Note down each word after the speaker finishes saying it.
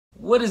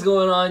What is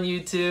going on,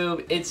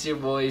 YouTube? It's your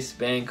boy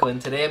Spanko,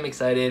 and today I'm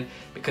excited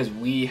because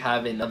we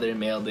have another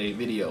mail day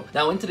video.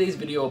 Now in today's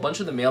video, a bunch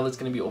of the mail that's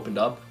going to be opened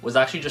up was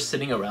actually just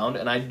sitting around,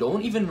 and I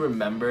don't even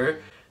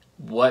remember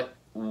what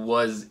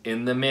was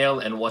in the mail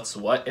and what's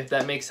what, if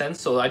that makes sense.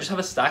 So I just have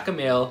a stack of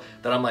mail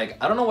that I'm like,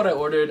 I don't know what I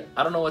ordered,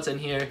 I don't know what's in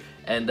here,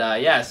 and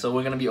yeah, so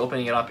we're gonna be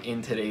opening it up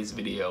in today's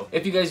video.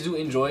 If you guys do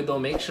enjoy though,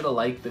 make sure to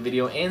like the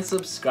video and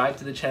subscribe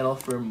to the channel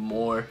for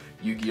more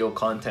Yu-Gi-Oh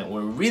content.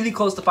 We're really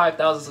close to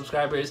 5,000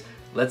 subscribers.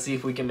 Let's see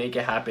if we can make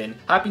it happen.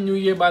 Happy New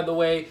Year, by the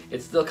way.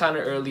 It's still kind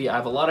of early. I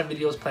have a lot of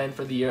videos planned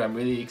for the year. I'm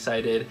really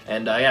excited.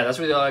 And yeah, that's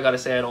really all I gotta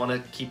say. I don't want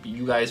to keep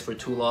you guys for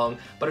too long.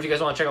 But if you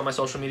guys want to check out my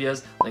social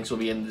medias, links will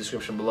be in the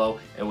description below.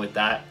 And with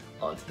that,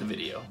 on to the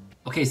video.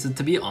 Okay, so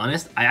to be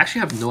honest, I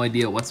actually have no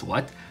idea what's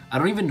what. I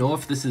don't even know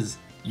if this is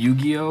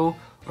Yu-Gi-Oh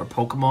or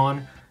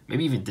Pokemon,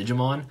 maybe even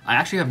Digimon. I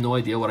actually have no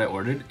idea what I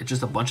ordered. It's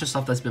just a bunch of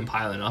stuff that's been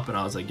piling up. And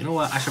I was like, you know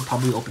what? I should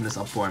probably open this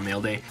up for a mail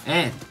day.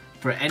 And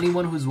for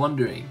anyone who's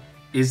wondering,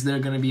 is there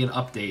going to be an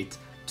update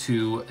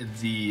to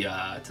the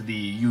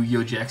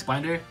Yu-Gi-Oh GX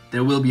binder?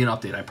 There will be an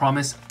update, I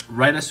promise.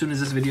 Right as soon as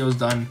this video is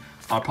done,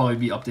 I'll probably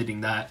be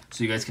updating that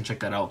so you guys can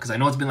check that out, because I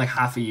know it's been like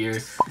half a year,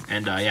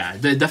 and yeah,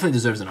 it definitely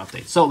deserves an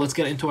update. So let's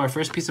get into our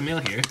first piece of mail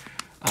here.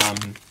 I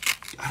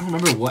don't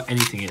remember what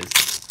anything is.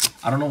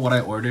 I don't know what I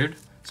ordered.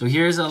 So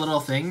here's a little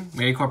thing.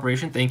 Mary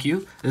Corporation, thank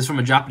you. This is from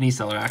a Japanese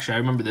seller. Actually, I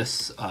remember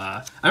this.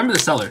 I remember the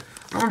seller.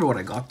 I don't remember what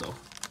I got though.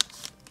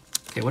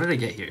 Okay, what did I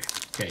get here?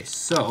 Okay,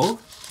 so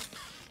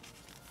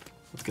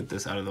let's get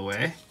this out of the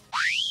way.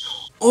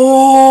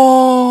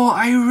 Oh,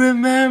 I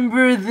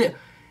remember this.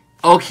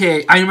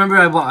 Okay, I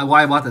remember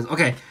why I bought this.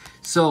 Okay,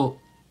 so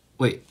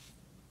wait,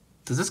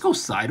 does this go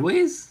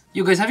sideways?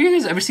 You guys, have you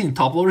guys ever seen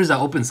top loaders that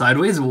open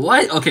sideways?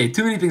 What? Okay,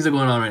 too many things are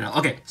going on right now.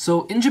 Okay,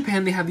 so in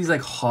Japan they have these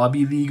like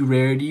Hobby League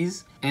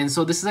rarities, and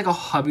so this is like a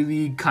Hobby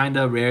League kind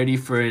of rarity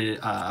for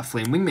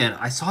Flame Wingman.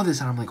 I saw this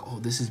and I'm like, oh,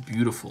 this is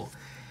beautiful.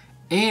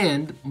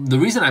 And the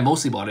reason I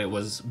mostly bought it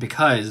was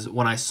because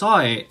when I saw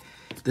it,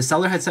 the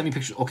seller had sent me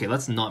pictures. Okay,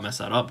 let's not mess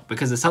that up,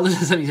 because the seller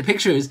had sent me the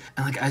pictures,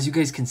 and like as you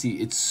guys can see,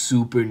 it's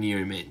super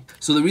near mint.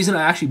 So the reason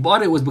I actually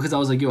bought it was because I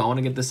was like, yo, I want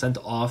to get this sent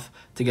off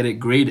to get it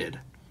graded.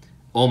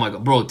 Oh my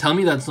god, bro, tell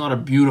me that's not a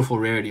beautiful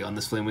rarity on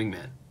this Flame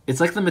Wingman. It's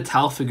like the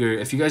Mattel figure.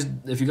 If you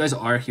guys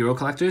are hero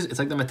collectors, it's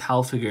like the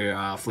Mattel figure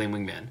Flame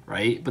Wingman,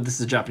 right? But this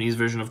is a Japanese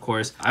version, of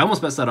course. I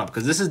almost messed that up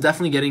because this is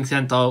definitely getting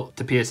sent out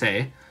to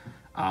PSA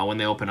when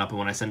they open up, and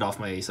when I send off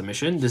my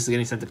submission, this is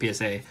getting sent to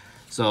PSA.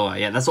 So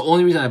yeah, that's the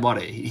only reason I bought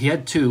it. He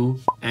had two,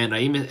 and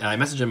I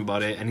messaged him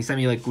about it, and he sent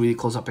me like really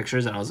close up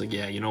pictures, and I was like,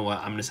 yeah, you know what,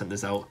 I'm gonna send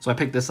this out. So I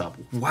picked this up.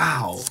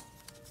 Wow.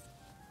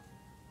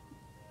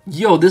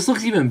 Yo, this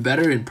looks even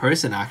better in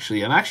person,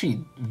 actually. I'm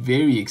actually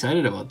very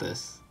excited about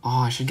this.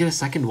 Oh, I should get a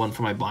second one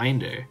for my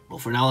binder. Well,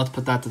 for now, let's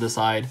put that to the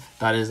side.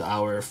 That is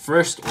our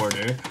first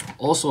order.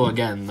 Also,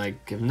 again,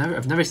 like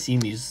I've never seen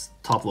these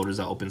top loaders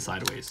that open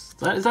sideways.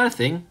 Is that a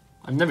thing?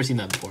 I've never seen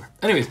that before.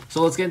 Anyways,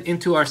 so let's get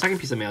into our second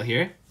piece of mail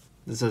here.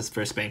 This is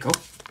for Spanko,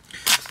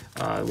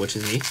 which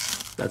is me.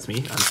 That's me.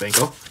 I'm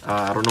Spanko.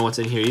 I don't know what's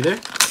in here either.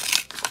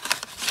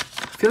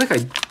 I feel like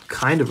I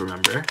kind of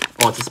remember.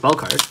 Oh, it's a spell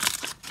card.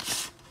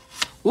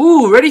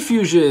 Ooh, Ready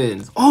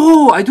Fusions.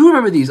 Oh, I do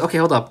remember these. Okay,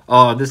 hold up.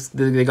 Oh,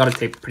 they got it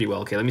taped pretty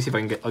well. Okay, let me see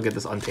if I'll get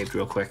this untaped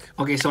real quick.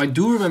 Okay, so I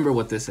do remember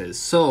what this is.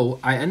 So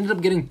I ended up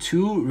getting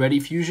 2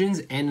 Ready Fusions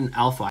and an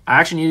Alpha. I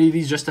actually needed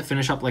these just to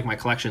finish up like my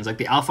collections. Like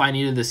the Alpha, I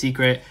needed the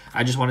secret.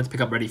 I just wanted to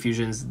pick up Ready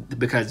Fusions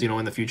because, you know,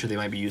 in the future they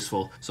might be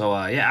useful. So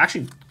yeah,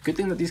 actually, good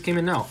thing that these came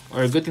in now,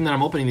 or a good thing that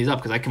I'm opening these up,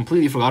 because I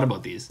completely forgot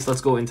about these. So let's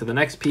go into the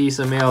next piece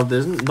of mail.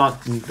 There's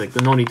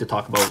there's no need to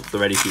talk about the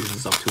Ready Fusions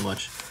stuff too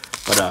much.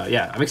 But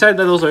yeah, I'm excited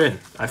that those are in.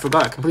 I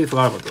completely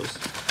forgot about those.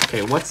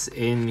 Okay, what's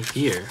in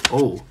here?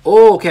 Oh,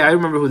 okay, I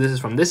remember who this is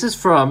from. This is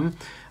from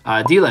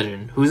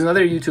D-Legend, who's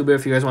another YouTuber.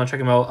 If you guys want to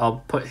check him out,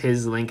 I'll put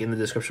his link in the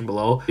description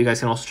below. You guys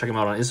can also check him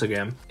out on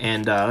Instagram.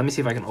 And let me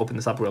see if I can open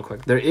this up real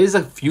quick. There is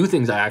a few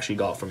things I actually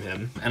got from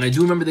him, and I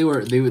do remember they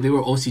were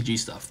OCG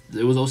stuff.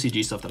 It was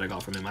OCG stuff that I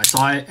got from him. I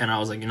saw it and I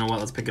was like, you know what,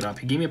 let's pick it up.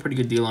 He gave me a pretty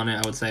good deal on it,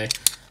 I would say.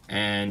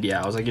 And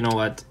yeah, I was like, you know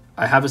what,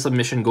 I have a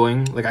submission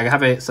going, like I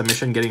have a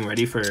submission getting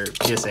ready for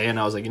PSA, and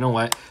I was like, you know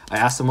what, I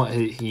asked him what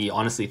he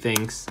honestly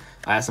thinks.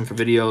 I asked him for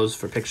videos,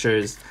 for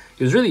pictures.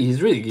 He's a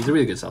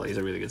really good seller. He's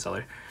a really good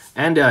seller.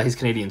 And he's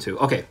Canadian too.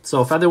 Okay,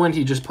 so Featherwind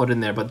he just put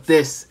in there, but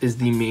this is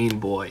the main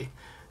boy.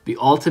 The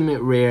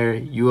ultimate rare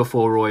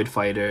UFO Roid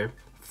fighter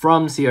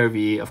from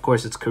CRV. Of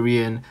course, it's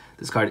Korean.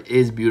 This card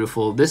is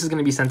beautiful. This is going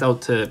to be sent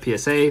out to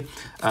PSA.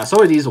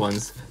 So are these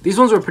ones. These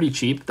ones were pretty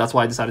cheap. That's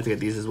why I decided to get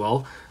these as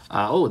well.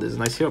 Oh, there's a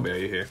nice hero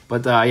barrier here.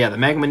 But yeah, the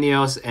Magma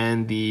Neos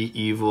and the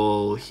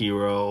Evil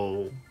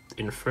Hero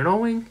Inferno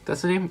Wing?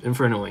 That's the name?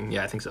 Inferno Wing.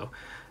 Yeah, I think so.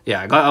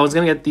 Yeah, I was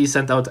going to get these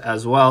sent out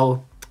as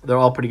well. They're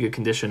all pretty good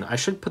condition. I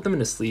should put them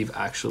in a sleeve,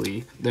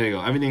 actually. There you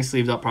go. Everything's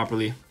sleeved up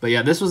properly. But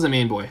yeah, this was the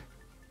main boy.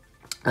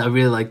 I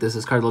really like this.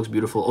 This card looks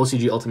beautiful.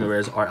 OCG Ultimate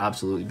Rares are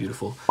absolutely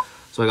beautiful.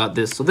 So I got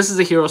this. So this is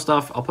the hero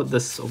stuff. I'll put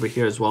this over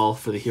here as well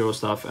for the hero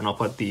stuff, and I'll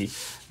put the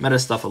meta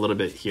stuff a little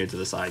bit here to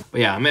the side.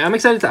 But yeah, I'm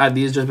excited to add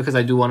these just because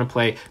I do want to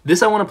play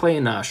this. I want to play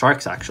in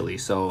Sharks actually.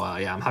 So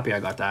yeah, I'm happy I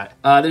got that.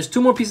 There's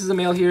 2 more pieces of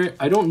mail here.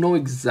 I don't know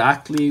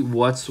exactly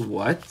what's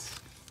what,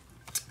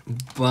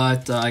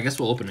 but I guess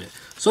we'll open it.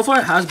 So far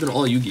it has been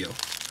all Yu-Gi-Oh.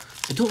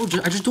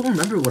 I just don't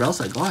remember what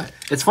else I got.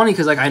 It's funny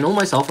because like I know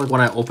myself, like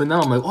when I open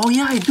them, I'm like, oh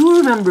yeah, I do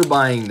remember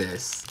buying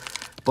this.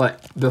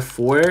 But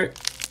before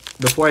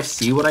I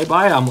see what I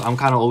buy, I'm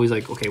kind of always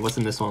like, okay, what's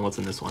in this one? What's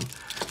in this one?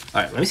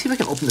 All right, let me see if I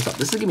can open this up.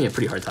 This is giving me a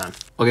pretty hard time.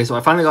 Okay, so I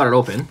finally got it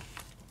open.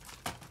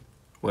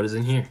 What is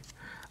in here?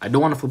 I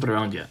don't want to flip it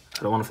around yet.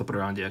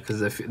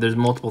 Because if there's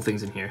multiple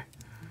things in here.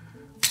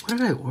 What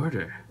did I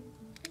order?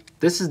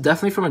 This is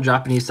definitely from a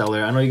Japanese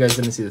seller. I know you guys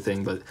didn't see the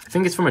thing, but I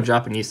think it's from a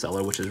Japanese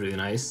seller, which is really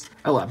nice.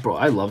 I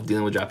love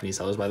dealing with Japanese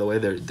sellers, by the way.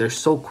 They're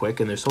so quick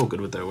and they're so good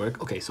with their work.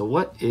 Okay, so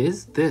what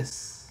is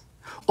this?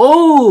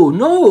 Oh,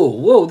 no!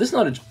 Whoa, this is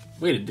not a...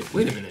 Wait a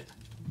minute.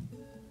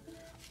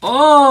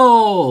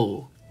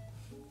 Oh!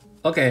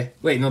 Okay,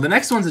 wait, no, the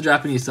next one's a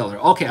Japanese seller.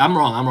 Okay, I'm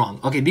wrong.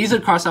 Okay, these are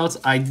crossouts.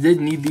 I did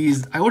need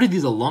these. I ordered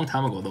these a long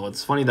time ago, though.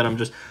 It's funny that I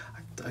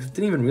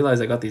didn't even realize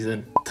I got these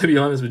in, to be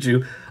honest with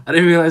you. I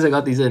didn't realize I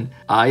got these in.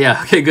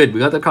 Yeah, okay, good. We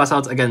got the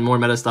crossouts. Again, more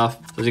meta stuff,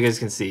 as you guys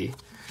can see.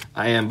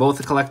 I am both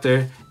a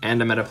collector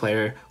and a meta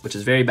player, which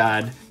is very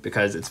bad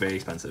because it's very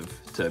expensive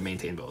to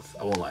maintain both.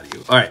 I won't lie to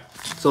you. All right,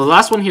 so the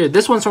last one here,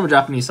 this one's from a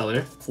Japanese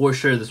seller. For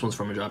sure, this one's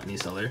from a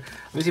Japanese seller.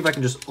 Let me see if I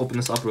can just open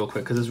this up real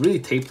quick because it's really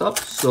taped up,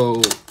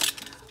 so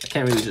I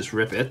can't really just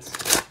rip it.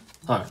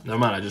 Oh, never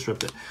mind, I just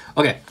ripped it.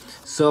 Okay,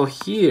 so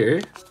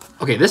here,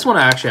 okay, this one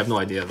I actually have no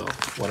idea though,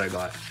 what I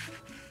got.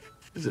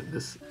 Is it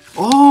this?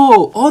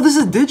 Oh, this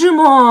is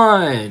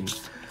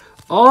Digimon!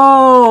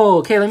 Oh,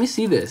 okay, let me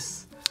see this.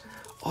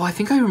 Oh, I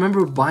think I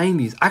remember buying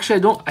these. Actually, I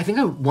don't. I think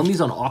I won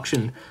these on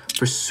auction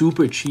for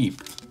super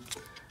cheap.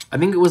 I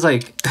think it was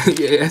like,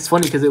 it's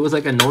funny because it was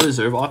like a no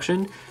reserve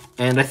auction.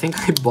 And I think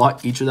I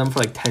bought each of them for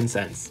like 10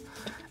 cents.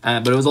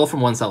 But it was all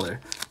from one seller.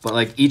 But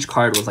like each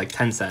card was like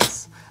 10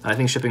 cents. And I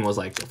think shipping was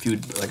like a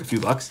few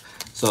bucks.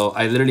 So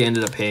I literally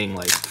ended up paying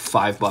like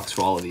 $5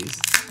 for all of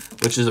these.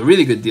 Which is a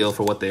really good deal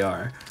for what they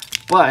are.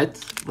 But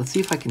let's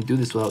see if I can do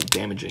this without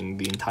damaging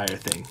the entire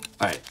thing.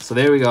 Alright, so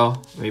there we go.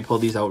 Let me pull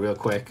these out real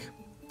quick.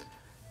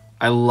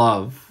 I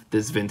love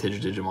this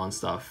vintage Digimon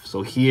stuff.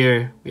 So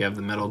here we have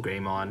the Metal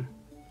Greymon.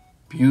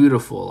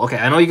 Beautiful. Okay,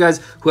 I know you guys,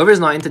 whoever's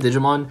not into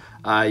Digimon,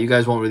 you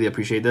guys won't really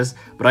appreciate this,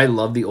 but I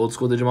love the old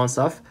school Digimon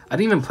stuff. I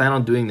didn't even plan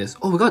on doing this.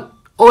 Oh, I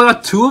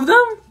got 2 of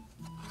them?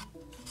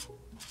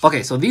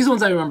 Okay, so these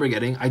ones I remember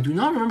getting. I do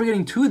not remember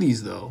getting 2 of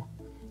these though.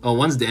 Oh,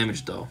 one's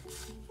damaged though.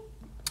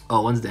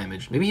 Oh, one's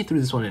damaged. Maybe he threw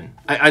this one in.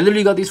 I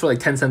literally got these for like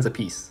 10 cents a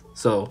piece.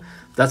 So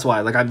that's why,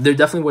 like, they're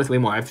definitely worth way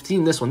more. I've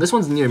seen this one. This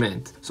one's near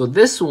mint. So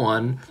this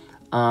one,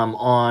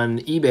 on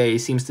eBay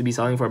seems to be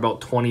selling for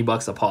about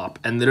 $20 a pop,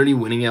 and literally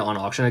winning it on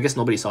auction, I guess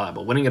nobody saw it,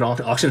 but winning it on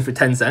auction for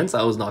 10 cents,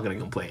 I was not going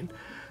to complain.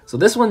 So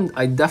this one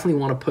I definitely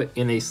want to put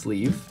in a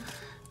sleeve,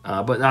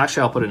 but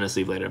actually I'll put it in a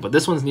sleeve later. But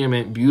this one's near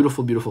mint.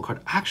 Beautiful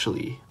card.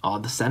 Actually,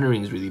 the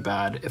centering is really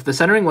bad. If the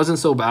centering wasn't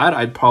so bad,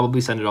 I'd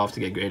probably send it off to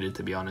get graded,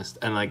 to be honest,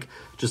 and like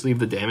just leave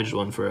the damaged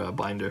one for a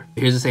binder.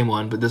 Here's the same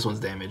one, but this one's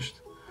damaged.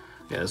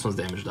 Yeah, this one's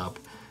damaged up.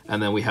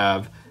 And then we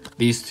have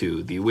these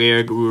 2, the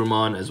Wear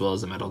Garurumon as well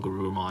as the Metal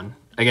Garurumon.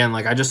 Again,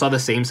 like I just saw the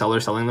same seller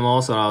selling them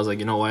all, so I was like,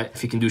 you know what?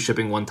 If you can do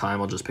shipping one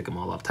time, I'll just pick them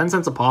all up. 10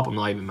 cents a pop, I'm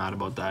not even mad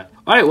about that.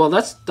 All right, well,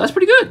 that's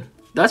pretty good.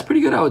 That's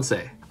pretty good, I would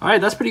say. All right,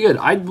 that's pretty good.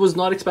 I was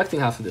not expecting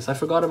half of this. I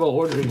forgot about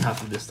ordering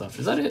half of this stuff.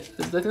 Is that it?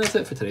 I think that's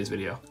it for today's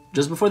video.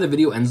 Just before the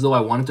video ends, though,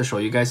 I wanted to show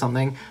you guys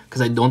something because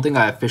I don't think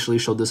I officially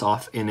showed this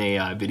off in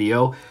a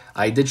video.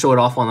 I did show it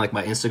off on like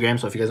my Instagram,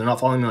 so if you guys are not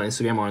following me on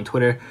Instagram or on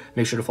Twitter,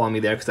 make sure to follow me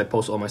there because I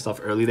post all my stuff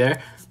early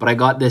there. But I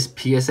got this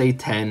PSA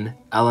 10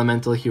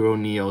 Elemental Hero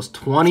Neo's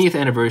 20th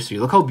anniversary.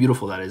 Look how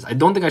beautiful that is. I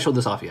don't think I showed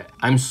this off yet.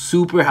 I'm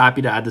super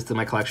happy to add this to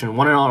my collection.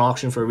 Won it on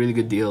auction for a really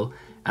good deal,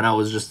 and I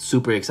was just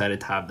super excited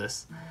to have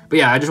this. But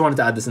yeah, I just wanted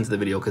to add this into the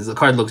video because the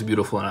card looks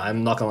beautiful, and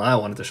I'm not gonna lie, I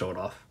wanted to show it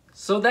off.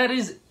 So that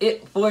is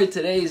it for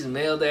today's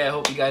mail day. I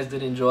hope you guys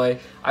did enjoy.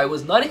 I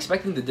was not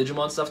expecting the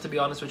Digimon stuff, to be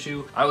honest with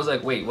you. I was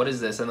like, wait, what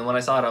is this? And then when I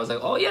saw it, I was like,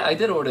 oh yeah, I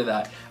did order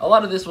that. A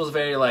lot of this was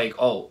very like,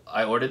 oh,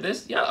 I ordered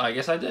this? Yeah, I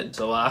guess I did.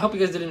 So I hope you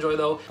guys did enjoy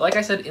though. Like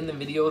I said in the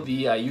video, the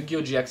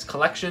Yu-Gi-Oh! GX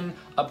collection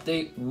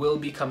update will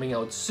be coming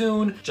out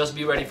soon. Just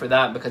be ready for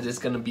that because it's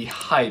gonna be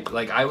hype.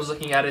 Like I was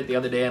looking at it the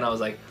other day and I was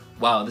like,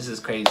 wow, this is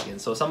crazy. And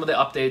so some of the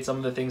updates, some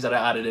of the things that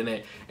I added in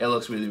it, it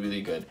looks really,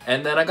 really good.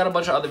 And then I got a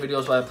bunch of other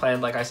videos that I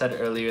planned, like I said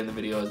earlier in the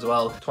video as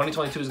well.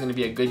 2022 is going to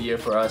be a good year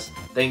for us.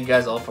 Thank you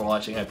guys all for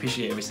watching. I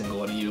appreciate every single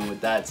one of you.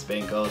 With that,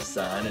 Spanko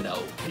signing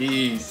out.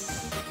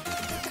 Peace.